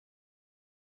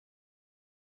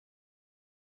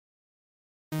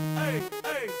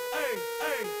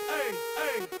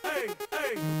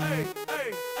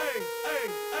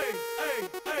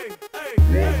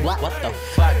What the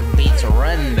fuck beats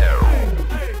run though?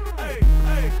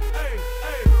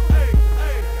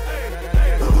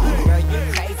 Girl, you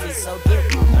crazy, so get.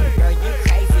 Girl, you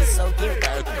crazy, so get.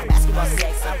 Basketball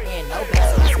sex, I'm in no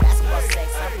basketball. Basketball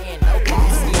sex, I'm in no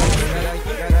basketball. Girl,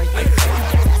 you crazy.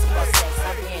 Basketball sex,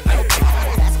 I'm in no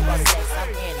basketball. Basketball sex,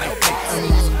 I'm in no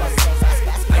basketball sex.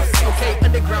 Basketball sex. Okay,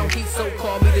 underground heat, so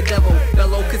call me the devil.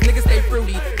 Bellow, cause niggas stay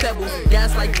fruity. Pebbles,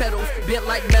 gas like pedals, bent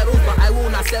like metals, but I will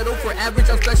not settle for average,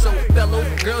 I'm special. Bellow,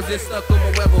 girls just stuck on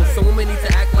my webble, so women need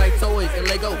to act like toys and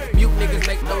Lego. Mute niggas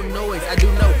make no noise. I do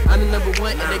know I'm the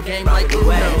 #1 in the game like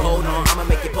Goon. Hold on, I'ma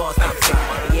make your balls stop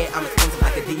sign. Yeah, I'm expensive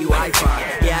like a DUI fine.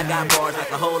 Yeah, I got bars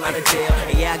like a whole lot of jail.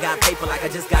 And yeah, I got paper like I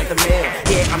just got the mail.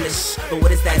 Yeah, I'm the but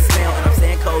what is that smell? And I'm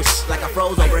saying cold like I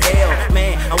froze over hell.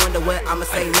 Man, I wonder what I'ma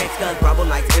say next, cause Bravo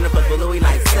likes interpret, but Louis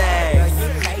likes sex.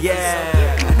 Yeah.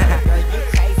 Girl, you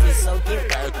crazy, so get.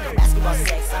 Basketball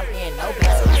sex, I'm in no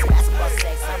basketball. Basketball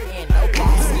sex, I'm in no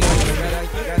basketball. Girl, you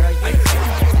crazy.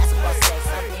 Basketball sex,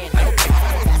 I'm in no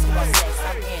basketball. Basketball sex,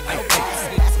 I'm in no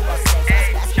basketball. Basketball sex,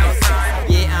 basketball sex.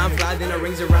 Yeah, I'm fly, then the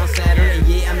rings around Saturn. And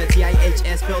yeah, I'm the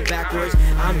TIHS spelled backwards.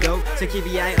 I'm dope, so keep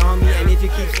your eye on me. And if you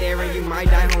keep staring, you might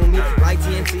die, homie. Like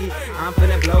TNT, I'm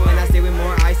finna blow. And I stay with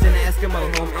more ice than an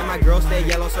Eskimo home. And my girl stay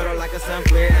yellow, sorta like a sun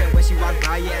flare. And when she walk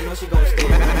by, yeah, I know she gon'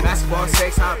 stare. Basketball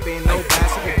sex, hop in, no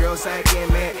basket. Girl sagging,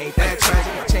 man, ain't that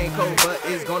tragic. Chain cold, but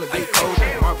it's gonna be cold.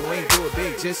 Marble ain't do it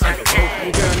big, just like a boat.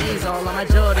 Your girl knees all on my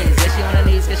Jordans. Yeah, she on her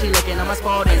knees cause she licking on my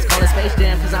Spartans. Call it Space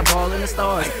Jam cause I ball in the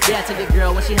stars. Yeah, I took a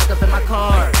girl when she hooked up in my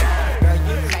car. Girl,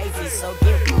 you crazy, so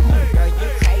get. Girl, you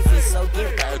crazy, so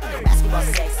get. Basketball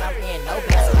sex, I'm in no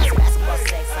basketball. Basketball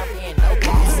sex, I'm in no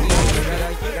basketball.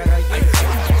 Girl, you crazy.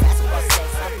 Basketball sex,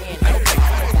 I'm in no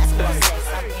basketball. Basketball sex,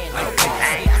 I'm in no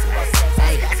basketball.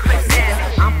 Basketball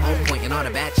sex, I'm on point and all the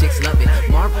bad chicks love it.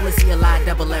 Marvel and see a lot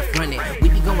double left running. We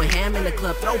be going ham in the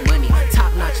club, throw money.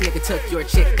 Top notch nigga took your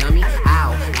chick, dummy.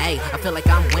 Ow, hey, I feel like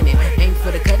I'm winning. Aim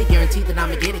for the cutty, guaranteed that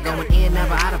I'ma get it. Going in,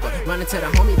 never out of her. Running to the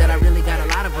homie that I really got a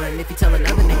lot of her. And if you tell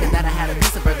another nigga that I had a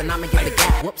piece of her, then I'ma get the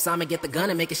gap. Whoops, I'ma get the gun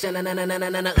and make it shut. I never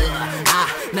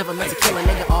meant to kill a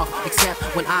nigga off, except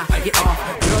when I get off.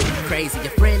 Girl, you crazy,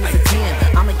 your friend is a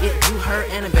 10. I'ma get you, her,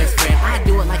 and a best friend. I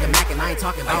do it like a Mac and I ain't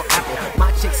talking about Apple.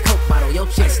 My chick's Coke bottle, your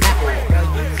chick's Snapple. girl,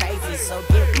 you crazy, so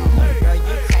get. Girl,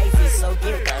 you crazy, so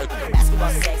get.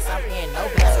 Basketball sex, I'm in no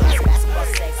basketball. Basketball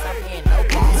sex, I'm in no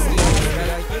basketball.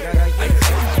 Girl, you crazy.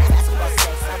 Basketball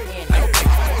sex, I'm in no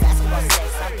basketball. Basketball sex,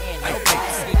 I'm in no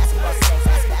basketball. Basketball sex,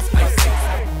 basketball sex.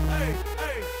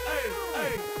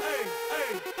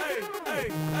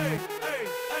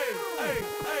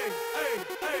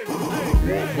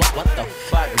 What the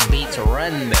fuck beats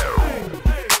run though?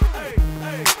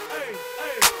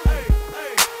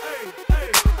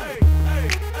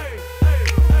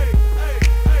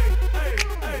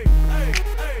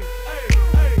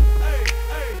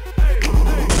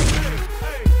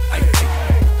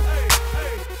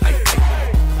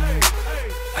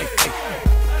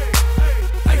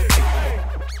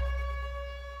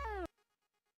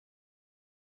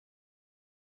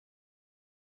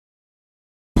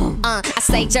 I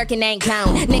say jerkin' ain't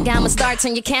count. Nigga, I'ma start,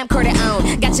 turn your camcorder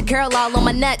on. Got your girl all on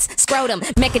my nuts, scrotum.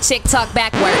 Make a chick talk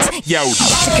backwards. Yo.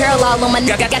 Got your girl all on my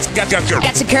nuts. Got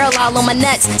your girl all on my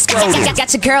nuts. Scrotum.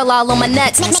 Got your girl all on my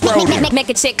nuts. Scrotum. Make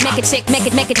a chick. Jerkin'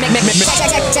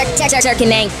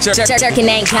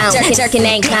 ain't count. Jerkin'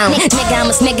 ain't count.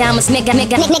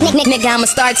 Nigga, I'ma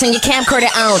start, turn your camcorder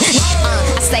on. I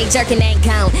say jerkin' ain't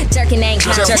count. Jerkin' ain't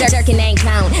count. Jerkin' ain't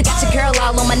count. Got your girl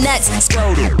all on my nuts.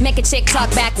 Scrotum. Make a chick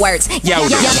talk backwards. Yo. Young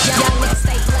nigga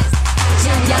stay blessed.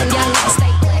 Young nigga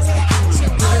stay blessed.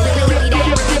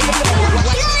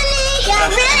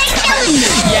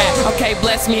 Yeah, okay,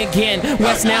 bless me again.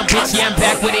 What's now, bitch? Yeah, I'm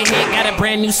back with a hit. Got a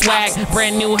brand new swag,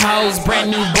 brand new hoes, brand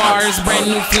new bars, brand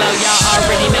new flow. Y'all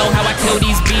already know how I kill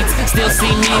these beats. Still see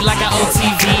me like an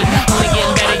OTV. Only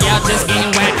getting better, y'all just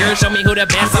getting whacker. Show me who the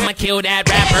best, I'ma kill that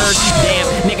rapper. Damn,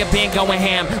 nigga been going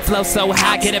ham. Flow so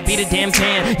high, get a beat a damn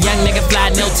tan. Young nigga fly,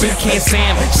 no toucan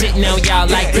Sam. Shitting on y'all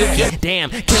like Dookie. Damn,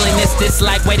 killing this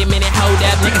like, wait a minute, hold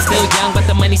up. Nigga still young, but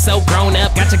the money so grown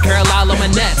up. Got your girl all on my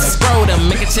nuts. Scrotum,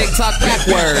 make a chick talk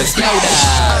backwards. Yoda.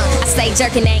 I say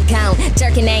jerkin' ain't count.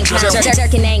 Jerkin' ain't count.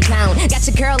 Jerkin' ain't count. Got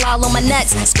your girl all on my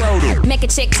nuts. Scrotum. Make a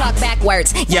chick talk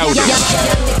backwards. Yoda. Young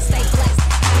nigga stay blessed.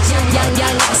 Young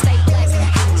nigga stay blessed.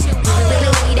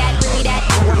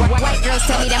 White girls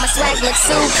tell me that my swag looks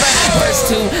super. Verse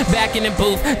 2, back in the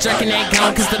booth. Jerkin' ain't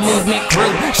gone cause the movement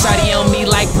grew. Shawty on me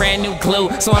like brand new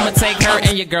clue, so I'ma take her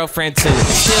and your girlfriend too.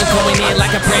 Still going in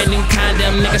like a brand new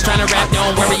condom. Niggas tryna rap,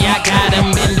 don't worry, I got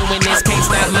them. Been doing this, can't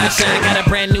stop my shine. Got a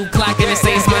brand new clock and it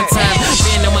saves my time.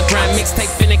 Been on my grind, mixtape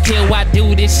finna kill. Why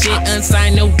do this shit?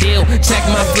 Unsigned, no deal. Check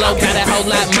my flow, got a whole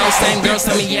lot more. Same girls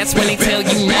tell me yes when they tell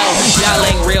you no. Y'all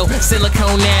ain't real,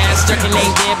 silicone ass. Jerkin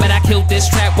ain't dead, but I killed this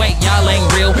trap. Wait, y'all ain't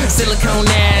real, silicone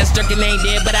ass. Jerkin ain't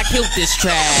dead, but I killed this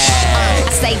trap.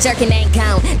 I say Jerkin ain't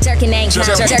count, Jerkin ain't count,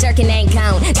 Jerkin ain't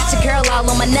count. Got your girl all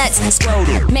on my nuts,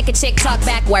 make a chick talk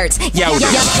backwards. Young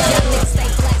nigga stay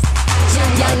blessed.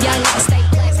 Young nigga stay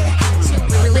blessed.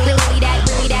 Really that.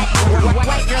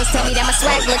 White girls tell me that my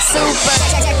swag looks super.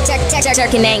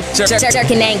 Jerkin ain't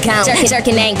count,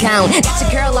 Jerkin ain't count. Got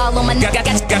your girl all on my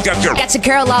nuts, got your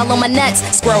girl all on my nuts.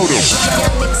 Young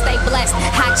nigga stay blessed.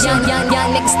 Hot young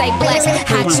nigga stay blessed.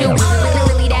 Hot you,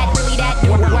 really that.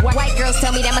 White girls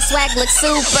tell me that my swag looks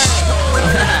super.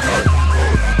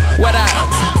 What up?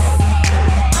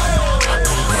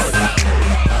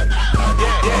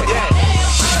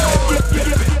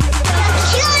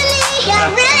 You're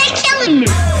really killing me.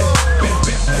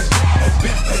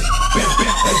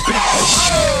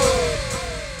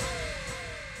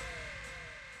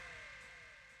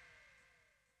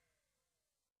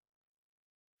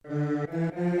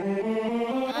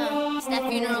 It's that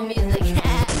funeral music.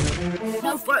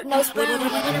 No fork, no spoon.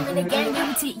 When I'm in the gang,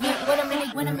 guarantee you.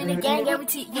 When I'm in the gang,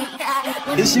 guarantee you.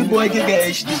 It's your boy Giga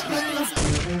HD.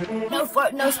 No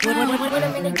fork, no spoon. When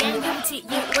I'm in the gang, guarantee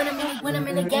you. When I'm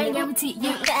in the gang, guarantee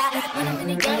you. When I'm in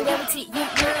the gang, guarantee you.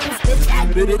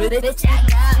 Bitch, I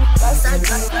go.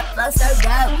 Flow so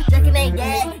dope. Jerkin ain't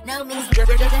dead. No means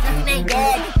Jerkin ain't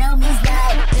dead. No means no.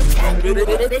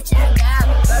 Bitch, I go.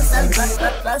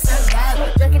 Flow so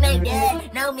dope. Jerkin ain't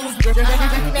dead. No means Jerkin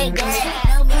ain't dead.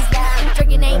 No means no.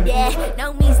 Jerkin ain't dead.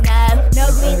 No means no. No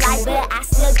green light, but I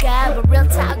still go. But real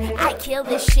talk, I kill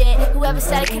this shit. Whoever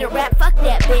said I couldn't rap, fuck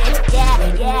that bitch.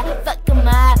 Yeah, fuck 'em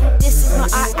up. This is my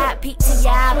RIP to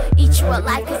y'all. Eat you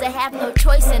alive, cause I have no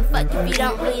choice. And fuck if you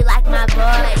don't really like my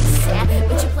voice. Yeah,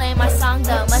 but you playing my song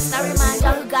though. Must I remind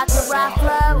y'all who got the raw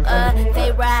flow?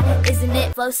 They ride, isn't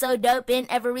it? Flow so dope in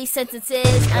every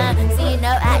sentences. So you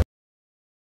know I